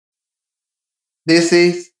This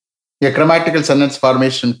is a grammatical sentence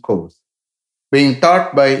formation course being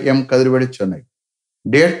taught by M. Kadirvadi Chennai.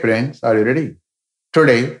 Dear friends, are you ready?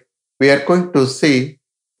 Today, we are going to see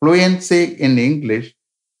Fluency in English,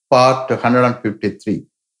 part 153.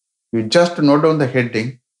 You just note down the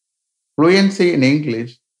heading Fluency in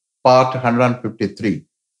English, part 153.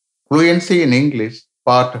 Fluency in English,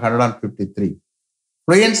 part 153.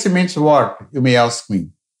 Fluency means what, you may ask me.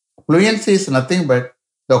 Fluency is nothing but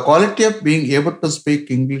the quality of being able to speak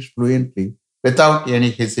English fluently without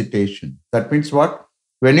any hesitation. That means what?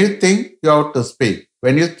 When you think you have to speak,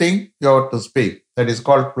 when you think you have to speak, that is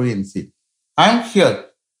called fluency. I am here.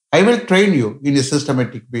 I will train you in a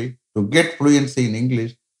systematic way to get fluency in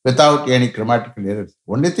English without any grammatical errors.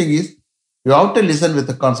 Only thing is, you have to listen with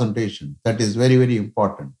the concentration. That is very, very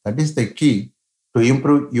important. That is the key to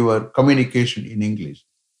improve your communication in English.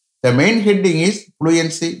 The main heading is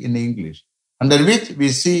fluency in English, under which we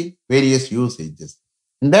see various usages.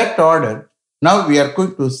 In that order, now we are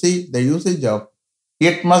going to see the usage of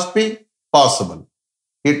it must be possible.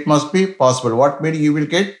 It must be possible. What meaning you will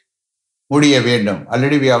get? Mudiya vendum.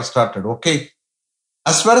 Already we have started. Okay.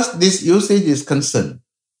 As far as this usage is concerned,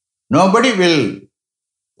 nobody will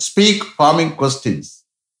speak forming questions,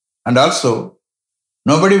 and also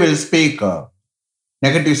nobody will speak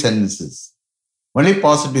negative sentences. Only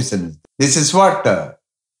positive sentences. This is what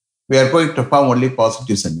we are going to form only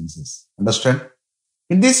positive sentences. Understand?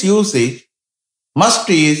 In this usage, must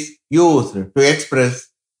is used to express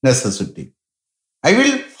necessity. I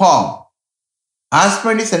will form as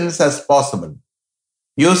many sentences as possible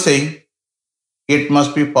using it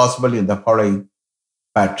must be possible in the following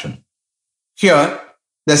pattern. Here,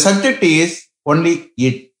 the subject is only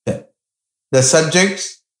it. The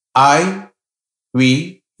subjects I,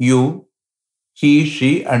 we, you, he,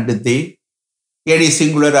 she, and they, any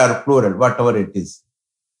singular or plural, whatever it is,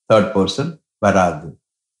 third person, varadu.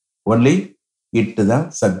 Only it the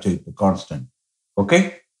subject, constant.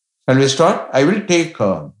 Okay? Shall we start? I will take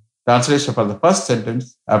translation for the first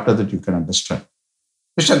sentence. After that, you can understand.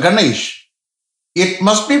 Mr. Ganesh, it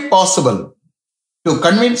must be possible to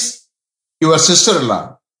convince your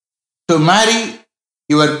sister-in-law to marry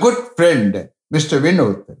your good friend, Mr.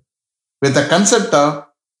 Vinod, with the consent of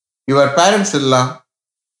your parents-in-law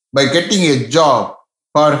by getting a job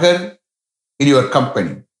for her in your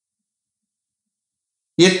company.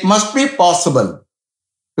 It must be possible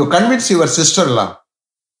to convince your sister-in-law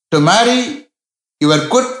to marry your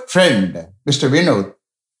good friend, Mr. Vinod,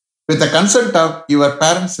 with the consent of your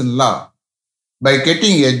parents-in-law by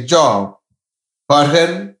getting a job for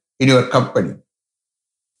her in your company.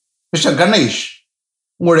 Mr. Ganesh,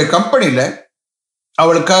 உங்களுடைய கம்பெனியில்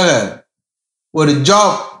அவளுக்காக ஒரு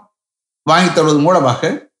job வாங்கி தருவது மூலமாக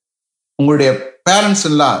உங்களுடைய parents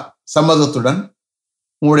எல்லாம் சம்மதத்துடன்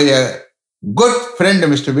உங்களுடைய குட் ஃப்ரெண்ட்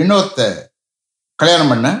மிஸ்டர் வினோத்தை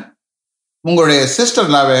கல்யாணம் பண்ண உங்களுடைய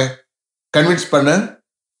சிஸ்டர்லாவை கன்வின்ஸ் பண்ண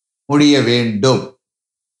முடிய வேண்டும்.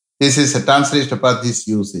 This is a translation about this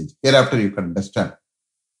usage. Hereafter you can understand.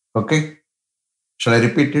 Okay? Shall I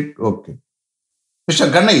repeat it? Okay. Mr.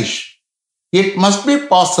 Ganesh, it must be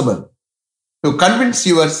possible to convince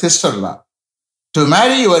your sister-in-law to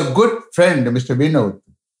marry your good friend, Mr. Vinod,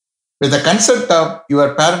 with the consent of your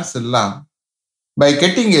parents-in-law by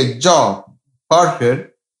getting a job for her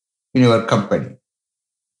in your company.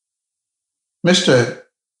 Mr.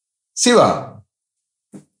 Siva,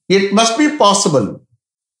 it must be possible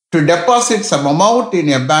to deposit some amount in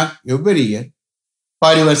a bank every year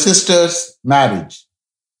for your sister's marriage.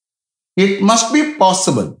 It must be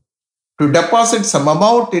possible to deposit some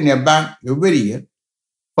amount in a bank every year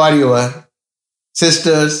for your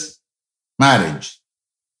sister's marriage.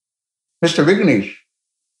 Mr. Vignesh,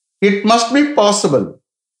 it must be possible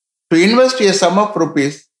to invest a sum of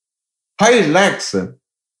rupees 5 lakhs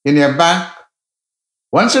in a bank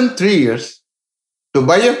once in 3 years to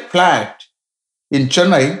buy a flat in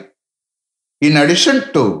Chennai in addition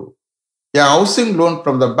to a housing loan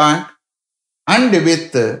from the bank and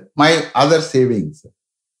with my other savings.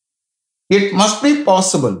 It must be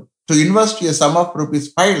possible to invest a sum of rupees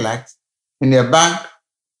 5 lakhs in a bank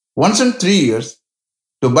once in 3 years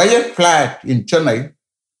to buy a flat in Chennai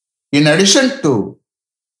in addition to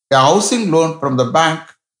a housing loan from the bank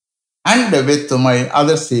and with my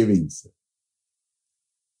other savings.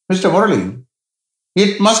 Mr. Murali,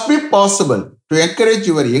 it must be possible to encourage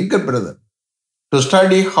your younger brother to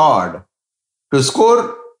study hard, to score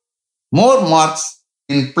more marks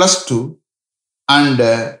in +2 and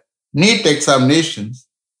NEET examinations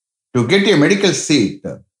to get a medical seat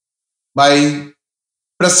by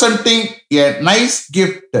presenting a nice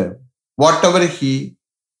gift, whatever he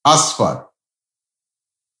asks for.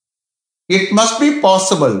 It must be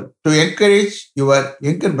possible to encourage your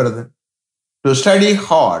younger brother to study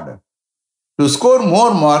hard, to score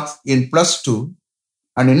more marks in plus 2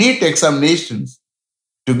 and NEET examinations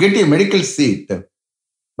to get a medical seat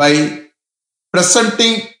by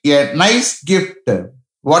presenting a nice gift,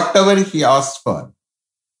 whatever he asks for.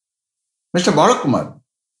 Mr. Balakumar,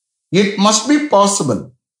 it must be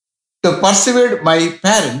possible to persuade my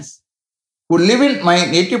parents who live in my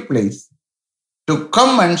native place to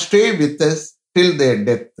come and stay with us till their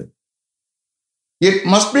death. It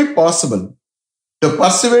must be possible to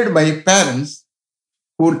persuade my parents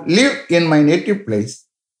who live in my native place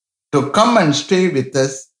to come and stay with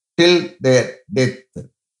us till their death.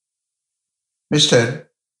 Mr.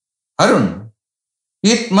 Arun,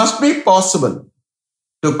 it must be possible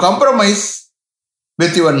to compromise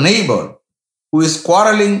with your neighbor who is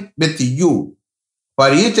quarreling with you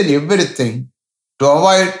for each and everything to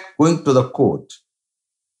avoid going to the court.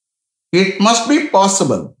 It must be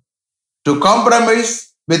possible to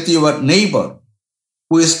compromise with your neighbor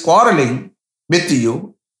who is quarreling with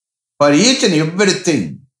you for each and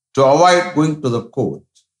everything to avoid going to the court.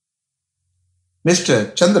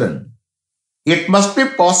 Mr. Chandran, it must be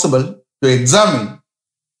possible to examine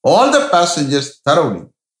all the passengers thoroughly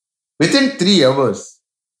within 3 hours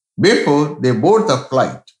before they board the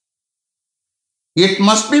flight. It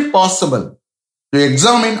must be possible to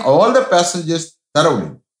examine all the passengers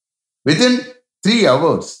thoroughly within 3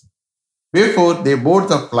 hours before they board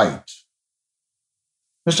the flight.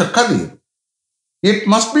 Mr. Kadir, it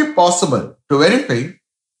must be possible to verify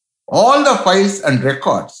all the files and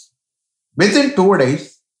records within 2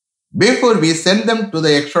 days before we send them to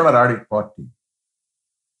the external audit party.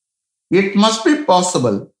 It must be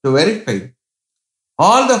possible to verify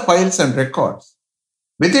all the files and records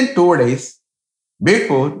within 2 days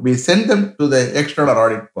before we send them to the external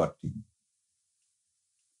audit party.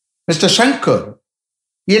 Mr. Shankar,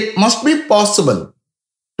 it must be possible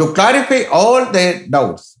to clarify all their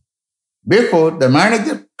doubts before the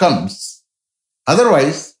manager comes.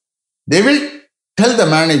 Otherwise, they will tell the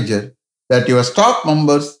manager that your staff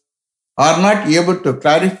members are not able to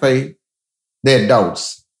clarify their doubts.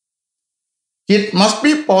 It must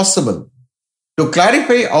be possible to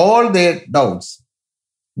clarify all their doubts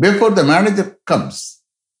before the manager comes.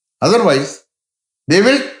 Otherwise, they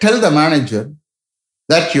will tell the manager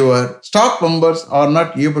that your staff members are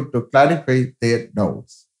not able to clarify their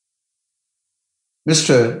doubts.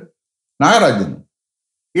 Mr. Nagarajan,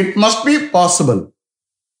 it must be possible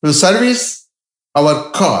to service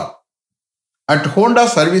our car at Honda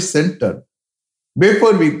Service Center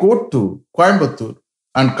before we go to Coimbatore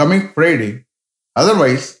on coming Friday.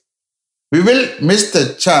 Otherwise, we will miss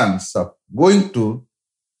the chance of going to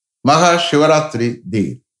Maha Shivaratri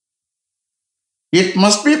there. It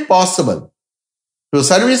must be possible to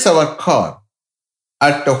service our car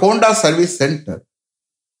at the Honda Service Center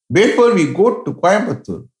before we go to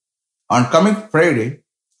Coimbatore on coming Friday.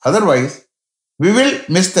 Otherwise, we will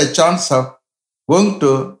miss the chance of going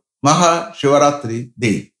to Maha Shivaratri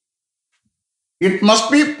Day. It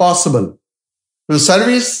must be possible to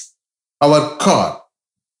service our car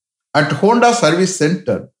at Honda Service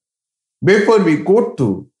Center before we go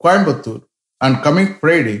to Coimbatore on coming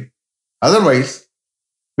Friday. Otherwise,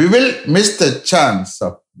 we will miss the chance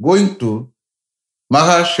of going to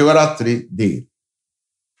Maha Shivaratri Day.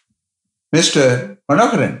 Mr.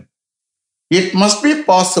 Manoharan, it must be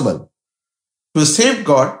possible to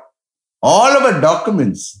safeguard all our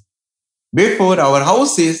documents before our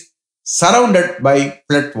house is surrounded by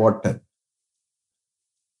flood water.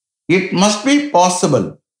 It must be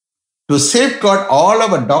possible to safeguard all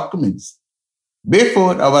our documents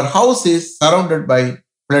before our house is surrounded by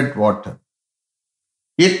flood water.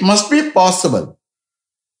 It must be possible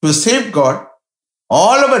to safeguard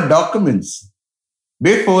all our documents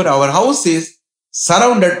before our house is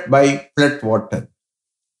surrounded by flood water.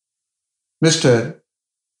 Mr.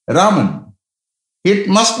 Raman, it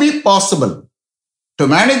must be possible to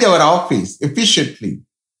manage our office efficiently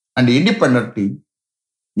and independently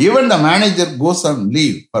even the manager goes on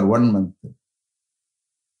leave for 1 month.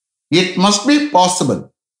 It must be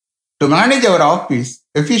possible to manage our office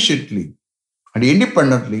efficiently and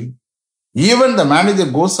independently even the manager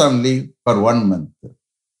goes on leave for 1 month.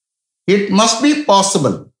 It must be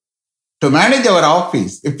possible to manage our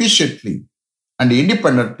office efficiently and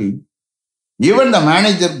independently even the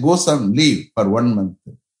manager goes on leave for 1 month.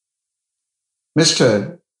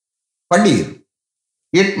 Mr. Padir,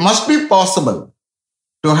 it must be possible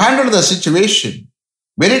to handle the situation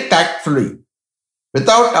very tactfully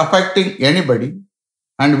without affecting anybody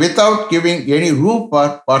and without giving any room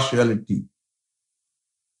for partiality.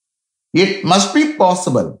 It must be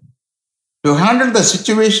possible to handle the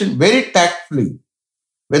situation very tactfully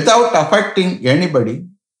without affecting anybody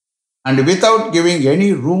and without giving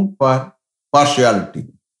any room for partiality.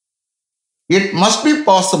 It must be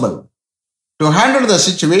possible to handle the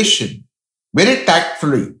situation very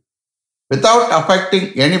tactfully without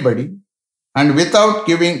affecting anybody and without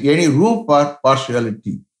giving any room for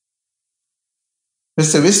partiality.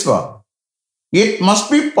 Mr. Viswa, it must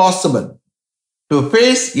be possible to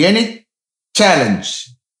face any challenge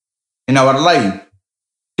in our life,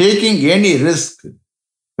 taking any risk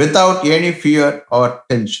without any fear or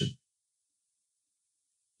tension.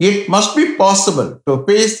 It must be possible to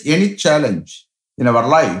face any challenge in our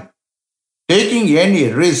life, taking any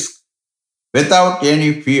risk without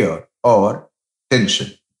any fear or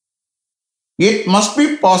tension. It must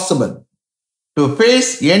be possible to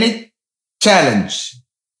face any challenge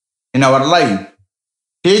in our life,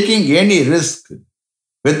 taking any risk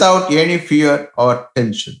without any fear or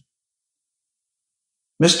tension.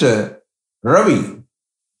 Mr. Ravi,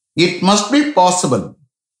 it must be possible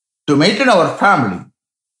to maintain our family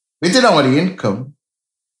within our income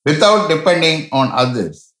without depending on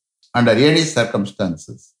others under any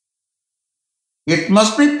circumstances. It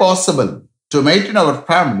must be possible to maintain our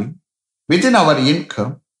family within our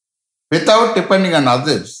income without depending on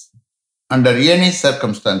others under any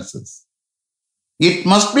circumstances. It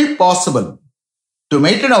must be possible to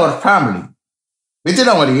maintain our family within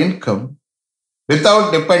our income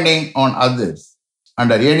without depending on others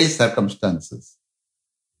under any circumstances.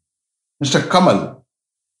 Mr. Kamal,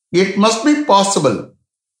 it must be possible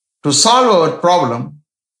to solve our problem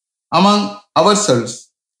among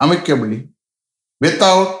ourselves amicably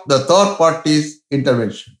without the third party's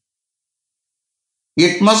intervention.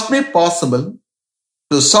 It must be possible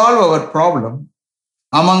to solve our problem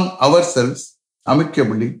among ourselves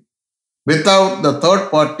amicably without the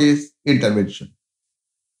third party's intervention.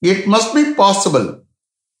 It must be possible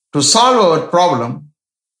to solve our problem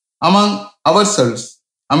among ourselves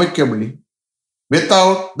amicably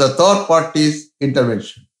without the third party's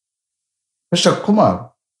intervention. Mr.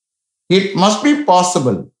 Kumar, it must be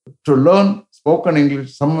possible to learn spoken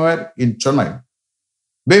English somewhere in Chennai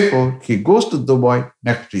before he goes to Dubai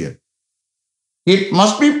next year. It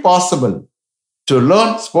must be possible to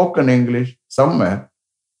learn spoken English somewhere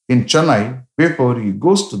in Chennai before he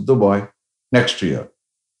goes to Dubai next year.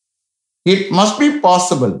 It must be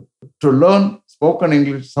possible to learn spoken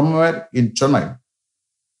English somewhere in Chennai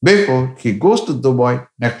before he goes to Dubai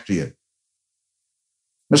next year.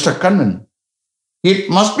 Mr. Kannan, it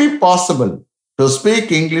must be possible to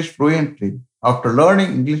speak English fluently after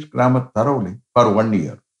learning English grammar thoroughly for 1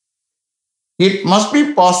 year. It must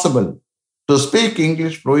be possible to speak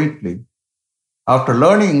English fluently after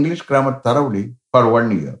learning English grammar thoroughly for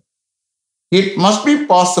 1 year. It must be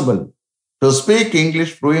possible to speak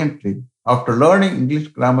English fluently after learning English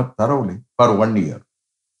grammar thoroughly for 1 year.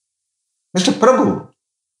 Mr. Prabhu,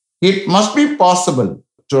 it must be possible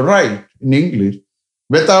to write in English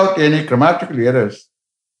without any grammatical errors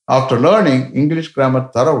after learning English grammar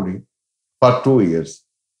thoroughly for 2 years.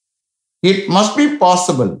 It must be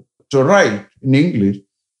possible to write in English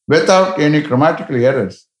without any grammatical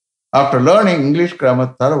errors after learning English grammar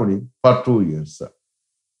thoroughly for 2 years.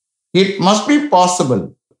 It must be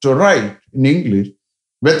possible to write in English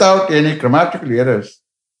without any grammatical errors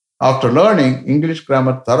after learning English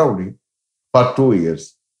grammar thoroughly for 2 years.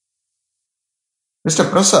 Mr.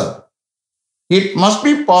 Prasad, it must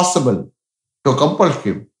be possible to compel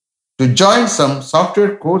him to join some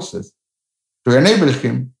software courses to enable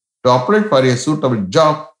him to apply for a suitable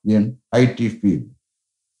job in IT field.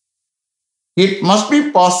 It must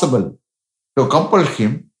be possible to compel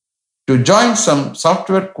him to join some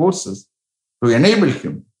software courses to enable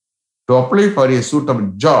him to apply for a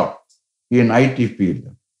suitable job in IT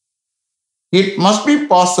field. It must be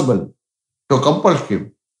possible to compel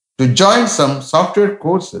him to join some software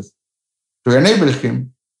courses to enable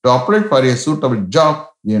him to apply for a suitable job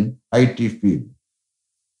in IT field.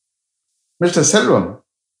 Mr. Selvam,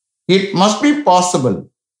 it must be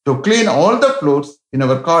possible to clean all the floors in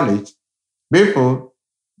our college before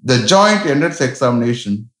the joint entrance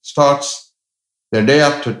examination starts the day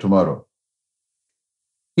after tomorrow.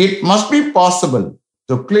 It must be possible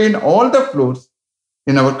to clean all the floors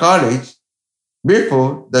in our college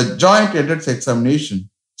before the joint entrance examination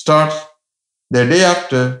starts the day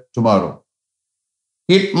after tomorrow.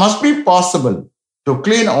 It must be possible to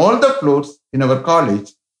clean all the floors in our college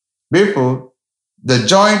before the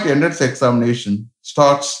joint entrance examination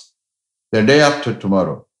starts the day after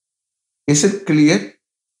tomorrow. Is it clear?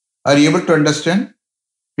 Are you able to understand?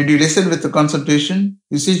 Did you listen with the concentration?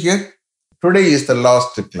 You see here, today is the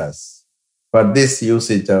last class for this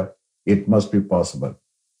usage of it must be possible.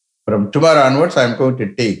 From tomorrow onwards, I am going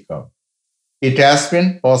to take it has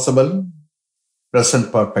been possible,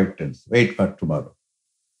 present perfect tense. Wait for tomorrow.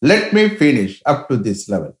 Let me finish up to this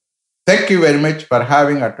level. Thank you very much for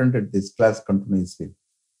having attended this class continuously.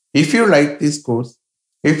 If you like this course,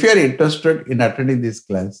 if you are interested in attending this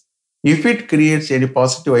class, if it creates any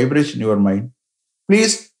positive vibration in your mind,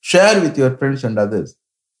 please share with your friends and others.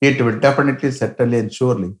 It will definitely, certainly, and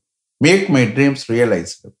surely make my dreams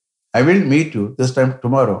realized. I will meet you this time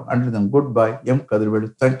tomorrow. Until then, goodbye. M.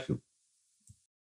 Kadirvedi. Thank you.